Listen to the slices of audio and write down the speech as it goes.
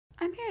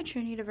at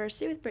Trinity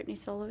University with Britney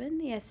Sullivan,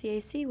 the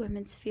SCAC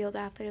Women's Field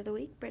Athlete of the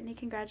Week. Britney,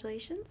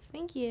 congratulations.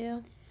 Thank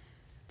you.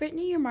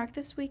 Britney, your mark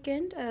this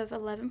weekend of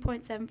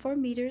 11.74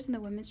 meters in the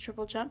women's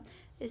triple jump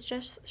is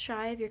just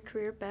shy of your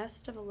career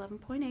best of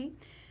 11.8,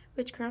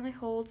 which currently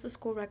holds the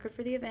school record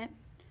for the event.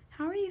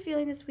 How are you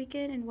feeling this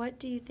weekend, and what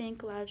do you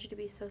think allowed you to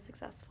be so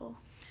successful?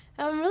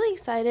 I'm really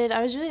excited.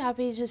 I was really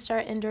happy to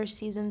start indoor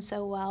season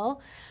so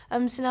well.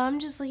 So now I'm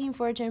just looking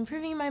forward to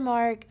improving my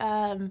mark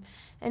and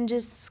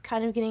just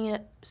kind of getting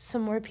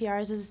some more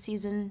PRs as the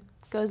season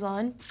goes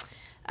on.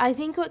 I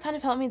think what kind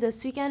of helped me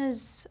this weekend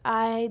is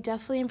I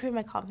definitely improved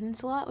my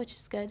confidence a lot, which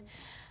is good.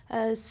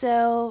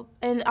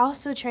 And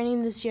also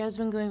training this year has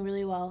been going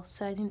really well,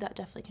 so I think that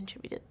definitely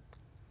contributed.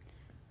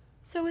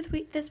 So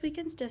with this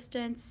weekend's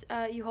distance,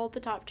 you hold the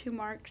top 2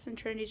 marks in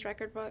Trinity's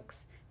record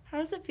books. How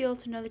does it feel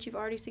to know that you've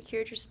already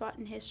secured your spot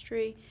in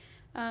history,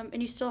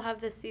 and you still have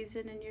this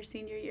season and your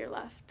senior year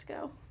left to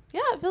go?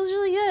 Yeah, it feels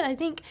really good. I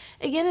think,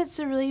 again, it's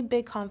a really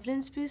big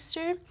confidence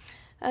booster,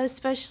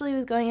 especially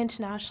with going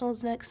into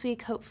nationals next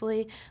week.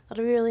 Hopefully,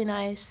 that'll be really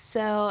nice.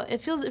 So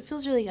it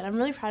feels really good. I'm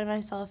really proud of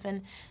myself,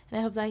 and I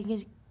hope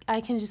that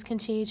I can just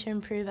continue to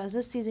improve as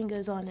this season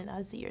goes on and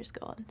as the years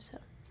go on. So.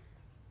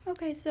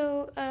 Okay,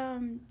 so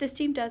this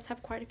team does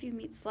have quite a few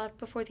meets left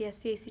before the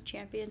SCAC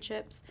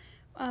championships.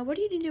 What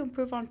do you need to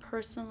improve on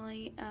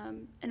personally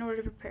in order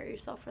to prepare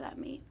yourself for that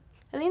meet?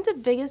 I think the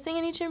biggest thing I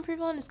need to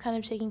improve on is kind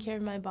of taking care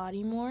of my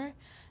body more,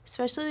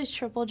 especially with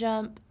triple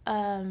jump.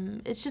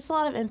 It's just a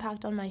lot of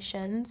impact on my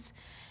shins.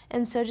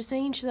 And so just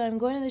making sure that I'm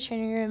going to the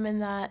training room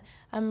and that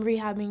I'm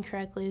rehabbing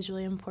correctly is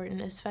really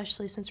important,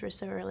 especially since we're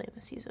so early in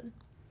the season.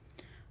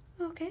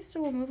 Okay,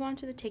 so we'll move on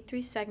to the Take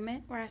 3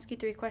 segment, where I ask you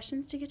 3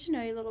 questions to get to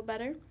know you a little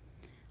better.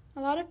 A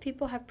lot of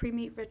people have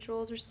pre-meet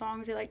rituals or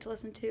songs they like to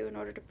listen to in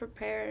order to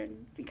prepare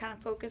and be kind of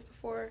focused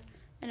before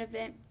an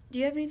event. Do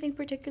you have anything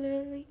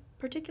particularly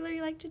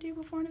you like to do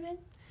before an event?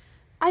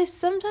 I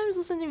sometimes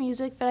listen to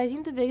music, but I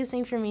think the biggest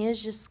thing for me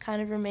is just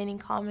kind of remaining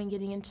calm and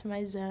getting into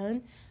my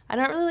zone. I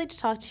don't really like to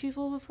talk to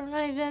people before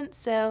my event,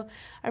 so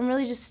I'm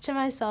really just to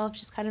myself,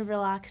 just kind of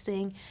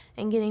relaxing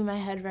and getting my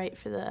head right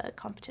for the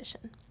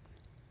competition.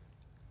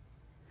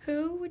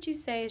 Who would you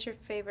say is your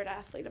favorite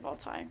athlete of all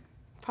time?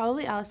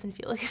 Probably Allison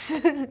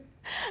Felix. I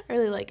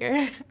really like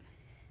her.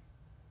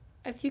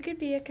 If you could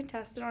be a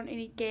contestant on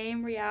any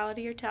game,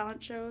 reality, or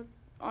talent show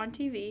on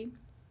TV,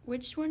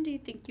 which one do you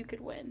think you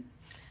could win?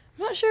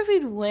 I'm not sure if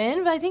we'd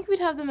win, but I think we'd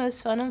have the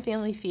most fun on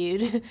Family Feud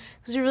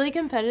because we're really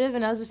competitive,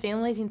 and as a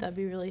family, I think that'd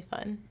be really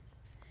fun.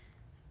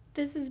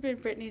 This has been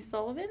Britney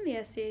Sullivan, the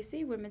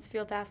SCAC Women's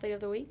Field Athlete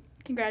of the Week.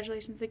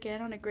 Congratulations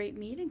again on a great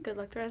meet, and good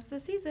luck the rest of the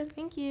season.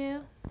 Thank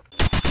you.